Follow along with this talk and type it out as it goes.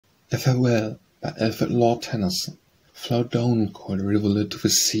A Farewell by Alfred Tennyson. Flow down, cold rivulet, to the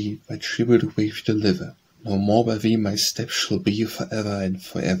sea, by shiver the wave deliver. No more by thee my steps shall be for ever and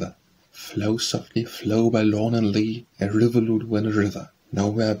for ever. Flow softly, flow by lawn and lea, a rivulet when a river.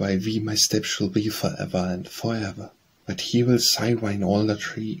 Nowhere by thee my steps shall be for ever and for ever. But here will sigh thine alder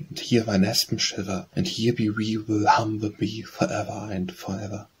tree, and here thine aspen shiver, and here be we will humble be for ever and for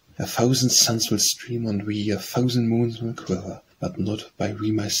ever. 1,000 suns will stream on thee, 1,000 moons will quiver, but not by thee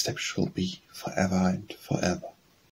my steps shall be for ever and for ever.